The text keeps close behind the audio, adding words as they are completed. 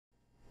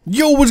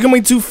Yo, what's going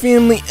on, MUT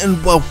family,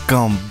 and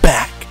welcome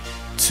back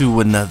to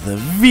another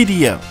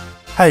video.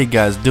 How you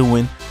guys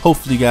doing?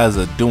 Hopefully you guys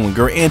are doing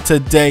great. And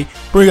today,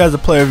 bring you guys a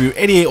player review,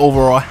 88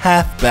 overall,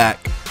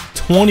 halfback,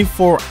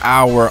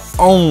 24-hour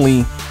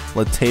only,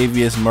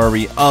 Latavius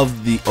Murray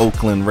of the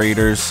Oakland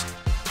Raiders.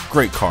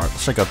 Great card.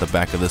 Let's check out the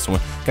back of this one.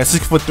 Got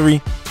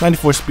 6'3",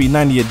 94 speed,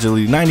 90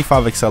 agility,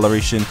 95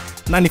 acceleration,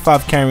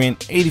 95 carrying,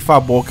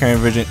 85 ball carrying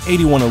vision,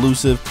 81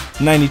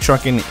 elusive, 90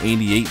 trucking, and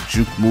 88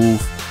 juke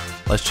move.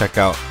 Let's check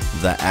out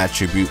the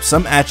attributes.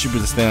 Some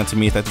attributes that stand out to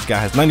me is that this guy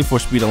has 94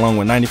 speed along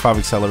with 95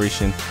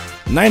 acceleration,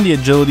 90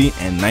 agility,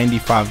 and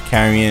 95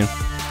 carrying.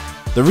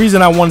 The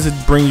reason I wanted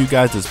to bring you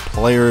guys this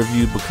player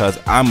review because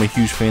I'm a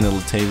huge fan of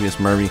Latavius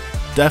Murray.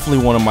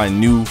 Definitely one of my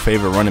new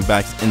favorite running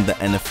backs in the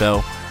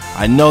NFL.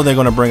 I know they're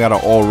going to bring out an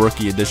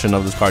all-rookie edition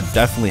of this card.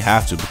 Definitely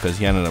have to because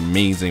he had an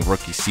amazing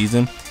rookie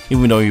season,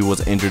 even though he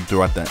was injured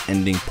throughout the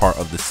ending part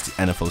of the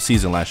NFL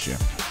season last year.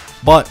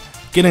 But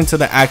get into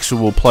the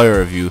actual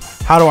player review.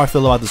 How do I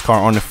feel about this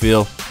card on the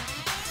field?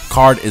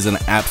 Card is an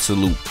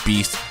absolute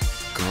beast.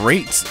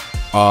 Great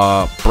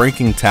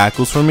breaking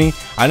tackles for me.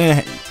 I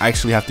didn't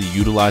actually have to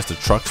utilize the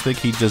truck stick.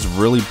 He just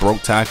really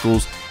broke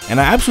tackles,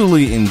 and I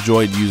absolutely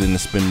enjoyed using the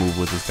spin move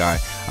with this guy.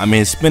 I mean,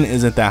 his spin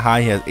isn't that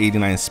high. He has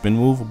 89 spin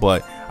move,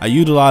 but I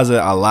utilize it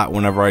a lot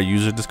whenever I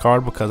use this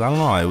card because I don't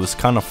know, it was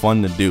kind of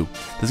fun to do.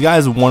 This guy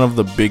is one of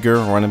the bigger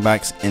running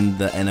backs in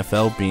the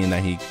NFL, being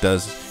that he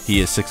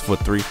is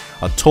 6'3".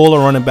 A taller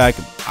running back,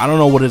 I don't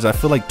know what it is. I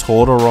feel like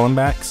taller running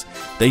backs,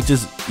 they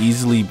just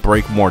easily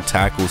break more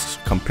tackles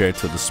compared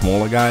to the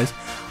smaller guys.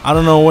 I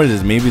don't know what it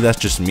is. Maybe that's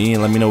just me,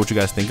 and let me know what you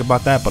guys think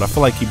about that. But I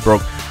feel like he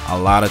broke a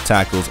lot of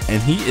tackles,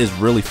 and he is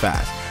really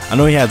fast. I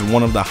know he has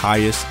one of the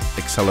highest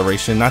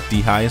acceleration, not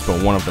the highest,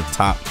 but one of the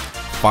top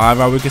 5,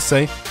 I would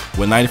say,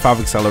 with 95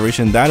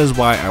 acceleration. That is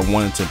why I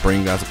wanted to bring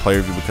you guys a player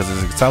review, because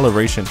his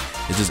acceleration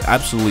is just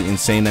absolutely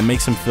insane. That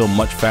makes him feel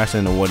much faster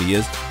than what he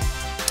is.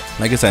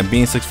 Like I said,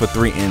 being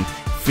 6'3" and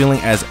feeling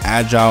as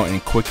agile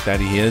and quick that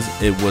he is,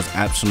 it was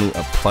absolute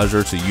a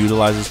pleasure to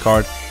utilize this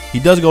card. He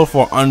does go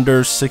for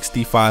under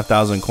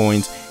 65,000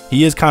 coins.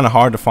 He is kind of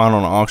hard to find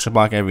on an auction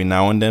block every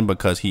now and then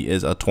because he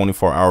is a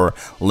 24-hour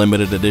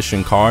limited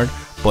edition card.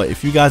 But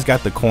if you guys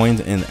got the coins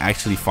and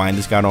actually find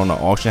this guy on the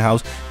auction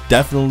house,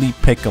 definitely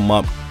pick him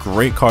up.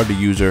 Great card to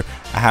user.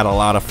 I had a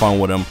lot of fun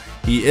with him.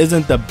 He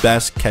isn't the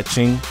best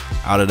catching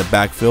out of the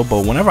backfield,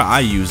 but whenever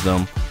I use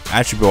them,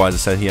 attribute wise, I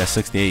said he has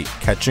 68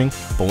 catching,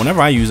 but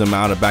whenever I use him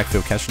out of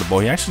backfield catching the ball,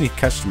 he actually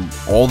catches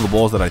all the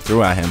balls that I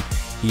threw at him.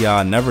 He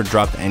never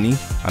dropped any.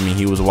 I mean,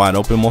 he was wide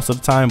open most of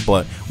the time,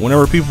 but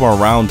whenever people were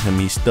around him,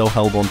 he still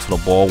held onto the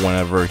ball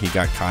whenever he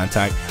got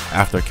contact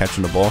after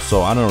catching the ball.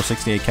 So I don't know,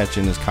 68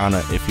 catching is kind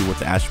of iffy with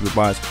the attribute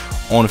wise.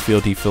 On the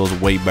field, he feels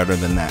way better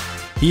than that.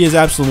 He is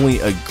absolutely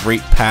a great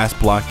pass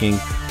blocking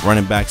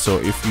running back. So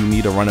if you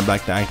need a running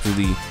back that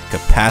actually could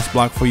pass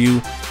block for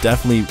you,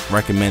 definitely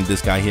recommend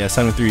this guy. He has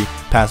 73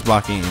 pass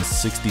blocking and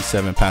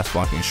 67 pass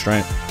blocking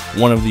strength.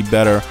 One of the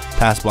better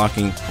pass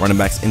blocking running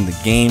backs in the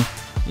game.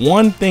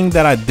 One thing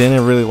that I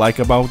didn't really like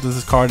about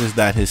this card is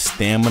that his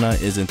stamina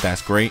isn't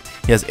that great.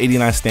 He has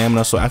 89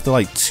 stamina, so after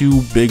like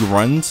 2 big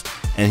runs,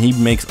 and he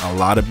makes a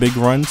lot of big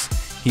runs,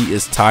 he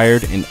is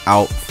tired and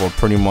out for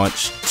pretty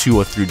much 2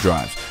 or 3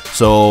 drives.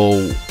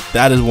 So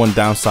that is one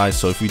downside.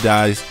 So if you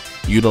guys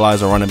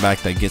utilize a running back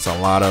that gets a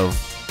lot of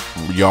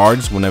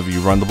yards whenever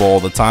you run the ball all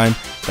the time,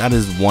 that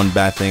is one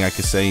bad thing I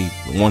could say.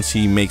 Once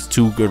he makes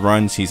 2 good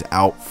runs, he's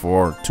out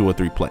for 2 or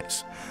 3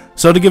 plays.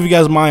 So to give you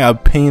guys my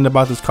opinion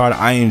about this card,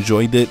 I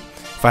enjoyed it.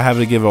 If I have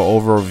to give an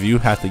overall review,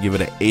 I have to give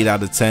it an 8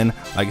 out of 10.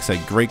 Like I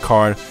said, great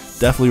card.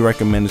 Definitely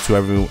recommend it to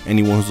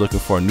anyone who's looking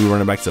for a new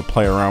running back to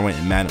play around with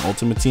in Madden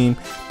Ultimate Team.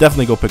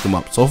 Definitely go pick them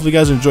up. So hopefully you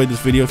guys enjoyed this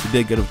video. If you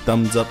did, give it a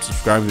thumbs up,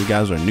 subscribe if you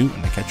guys are new,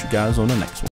 and I'll catch you guys on the next one.